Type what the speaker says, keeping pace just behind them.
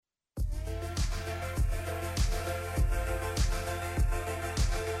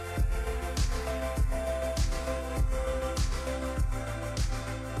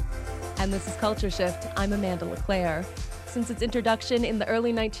And this is Culture Shift. I'm Amanda LeClaire. Since its introduction in the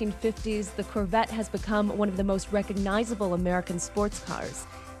early 1950s, the Corvette has become one of the most recognizable American sports cars.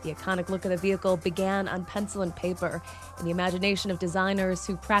 The iconic look of the vehicle began on pencil and paper in the imagination of designers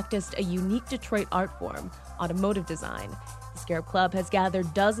who practiced a unique Detroit art form, automotive design. The Scarab Club has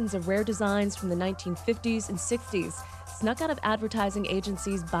gathered dozens of rare designs from the 1950s and 60s, snuck out of advertising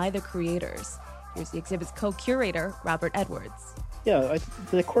agencies by the creators. Here's the exhibit's co-curator, Robert Edwards. Yeah,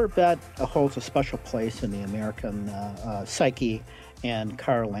 the Corvette holds a special place in the American psyche and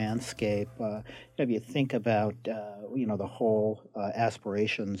car landscape. If you think about, the whole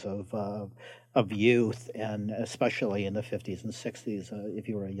aspirations of youth, and especially in the 50s and 60s, if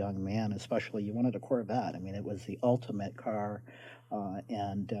you were a young man, especially, you wanted a Corvette. I mean, it was the ultimate car,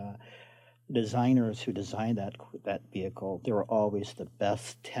 and designers who designed that vehicle, they were always the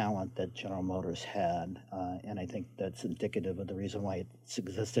best talent that General Motors had, and I think that's indicative of the reason why it's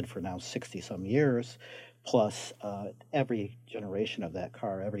existed for now 60-some years. Plus, every generation of that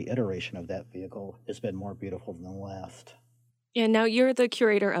car, every iteration of that vehicle has been more beautiful than the last. Yeah, now you're the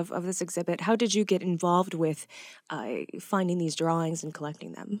curator of this exhibit. How did you get involved with finding these drawings and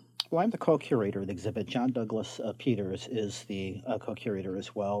collecting them? Well, I'm the co-curator of the exhibit. John Douglas Peters is the co-curator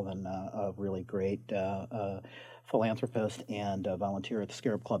as well, and a really great philanthropist and volunteer at the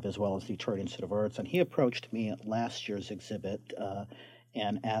Scarab Club as well as the Detroit Institute of Arts. And he approached me at last year's exhibit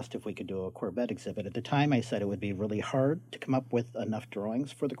and asked if we could do a Corvette exhibit. At the time, I said it would be really hard to come up with enough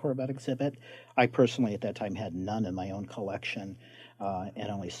drawings for the Corvette exhibit. I personally, at that time, had none in my own collection and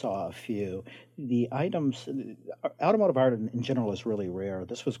only saw a few. The items, automotive art in general is really rare.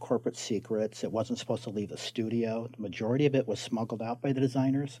 This was corporate secrets. It wasn't supposed to leave the studio. The majority of it was smuggled out by the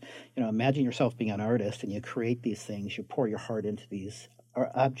designers. Imagine yourself being an artist and you create these things, you pour your heart into these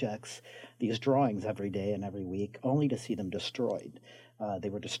objects, these drawings every day and every week, only to see them destroyed. They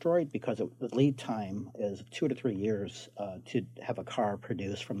were destroyed because the lead time is 2 to 3 years to have a car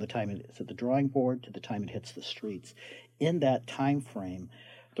produced from the time it's at the drawing board to the time it hits the streets. In that time frame,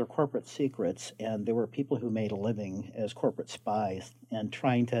 they're corporate secrets, and there were people who made a living as corporate spies and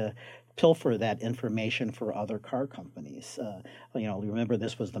trying to pilfer that information for other car companies. Remember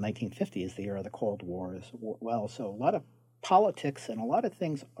this was the 1950s, the era of the Cold War as well, so a lot of politics and a lot of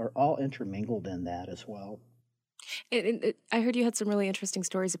things are all intermingled in that as well. I heard you had some really interesting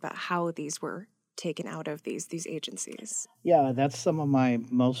stories about how these were taken out of these agencies. Yeah, that's some of my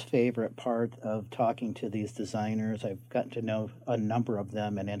most favorite part of talking to these designers. I've gotten to know a number of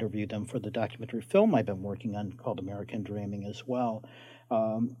them and interviewed them for the documentary film I've been working on called American Dreaming as well.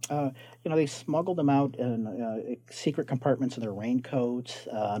 They smuggled them out in secret compartments in their raincoats.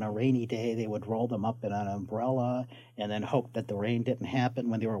 On a rainy day, they would roll them up in an umbrella and then hope that the rain didn't happen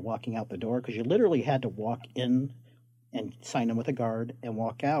when they were walking out the door, because you literally had to walk in and sign in with a guard and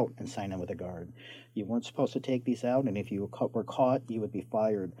walk out and sign in with a guard. You weren't supposed to take these out, and if you were caught, you would be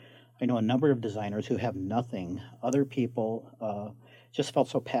fired. I know a number of designers who have nothing. Other people just felt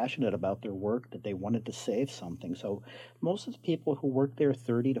so passionate about their work that they wanted to save something. So most of the people who work there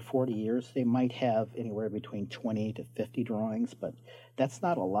 30 to 40 years, they might have anywhere between 20 to 50 drawings, but that's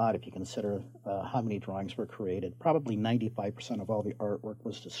not a lot if you consider how many drawings were created. Probably 95% of all the artwork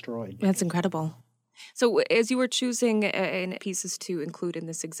was destroyed. That's incredible. So as you were choosing pieces to include in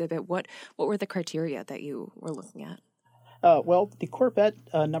this exhibit, what were the criteria that you were looking at? Well, the Corvette,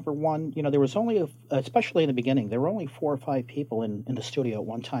 number one, there was only, especially in the beginning, there were only 4 or 5 people in the studio at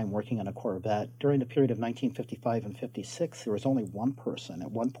one time working on a Corvette. During the period of 1955 and 56, there was only one person. At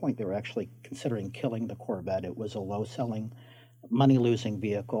one point, they were actually considering killing the Corvette. It was a low-selling, money-losing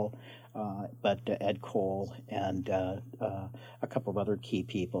vehicle, but Ed Cole and a couple of other key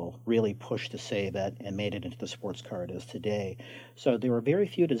people really pushed to save it and made it into the sports car it is today. So there were very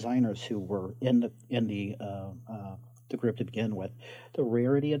few designers who were in the group to begin with. The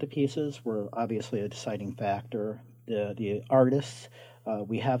rarity of the pieces were obviously a deciding factor. The artists,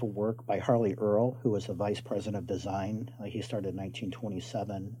 we have a work by Harley Earl, who was the vice president of design. He started in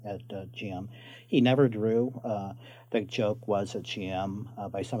 1927 at GM. He never drew. The joke was at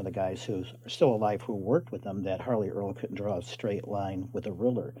GM by some of the guys who are still alive who worked with them that Harley Earl couldn't draw a straight line with a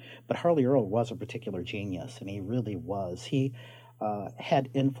ruler. But Harley Earl was a particular genius, and he really was. He had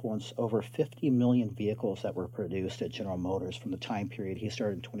influence over 50 million vehicles that were produced at General Motors from the time period he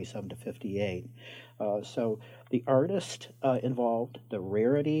started in 27 to 58. So the artist involved, the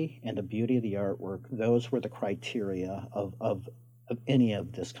rarity and the beauty of the artwork, those were the criteria of any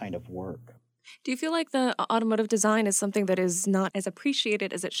of this kind of work. Do you feel like the automotive design is something that is not as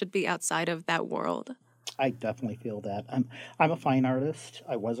appreciated as it should be outside of that world? I definitely feel that. I'm a fine artist.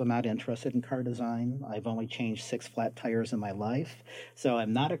 I was not interested in car design. I've only changed 6 flat tires in my life, so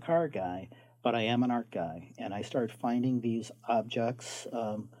I'm not a car guy, but I am an art guy. And I started finding these objects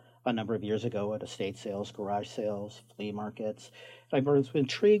a number of years ago at estate sales, garage sales, flea markets. I was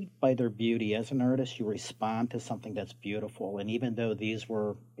intrigued by their beauty. As an artist, you respond to something that's beautiful, and even though these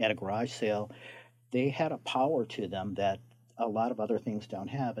were at a garage sale, they had a power to them that a lot of other things don't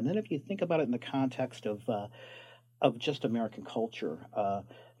have. And then if you think about it in the context of just American culture,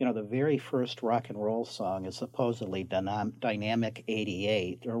 the very first rock and roll song is supposedly Dynamic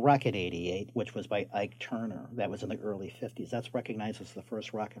 88 or Rocket 88, which was by Ike Turner. That was in the early 50s. That's recognized as the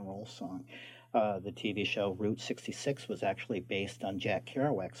first rock and roll song. The TV show Route 66 was actually based on Jack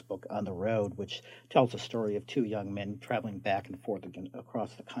Kerouac's book On the Road, which tells the story of two young men traveling back and forth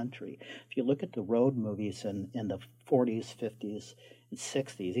across the country. If you look at the road movies in the 40s, 50s, and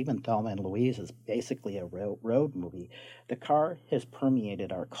 60s, even Thelma and Louise is basically a road movie. The car has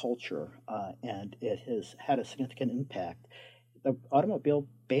permeated our culture, and it has had a significant impact. The automobile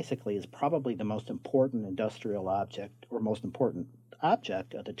basically is probably the most important industrial object or most important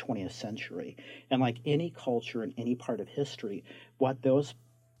object of the 20th century. And like any culture in any part of history, what those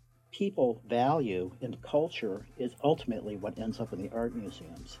people value in culture is ultimately what ends up in the art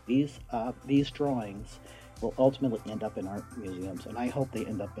museums. These drawings will ultimately end up in art museums, and I hope they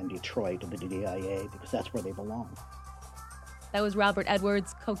end up in Detroit or the DIA because that's where they belong. That was Robert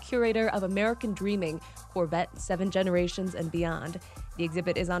Edwards, co-curator of American Dreaming, Corvette, 7 Generations and Beyond. The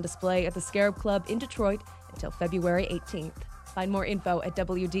exhibit is on display at the Scarab Club in Detroit until February 18th. Find more info at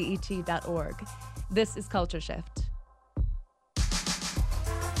WDET.org. This is Culture Shift.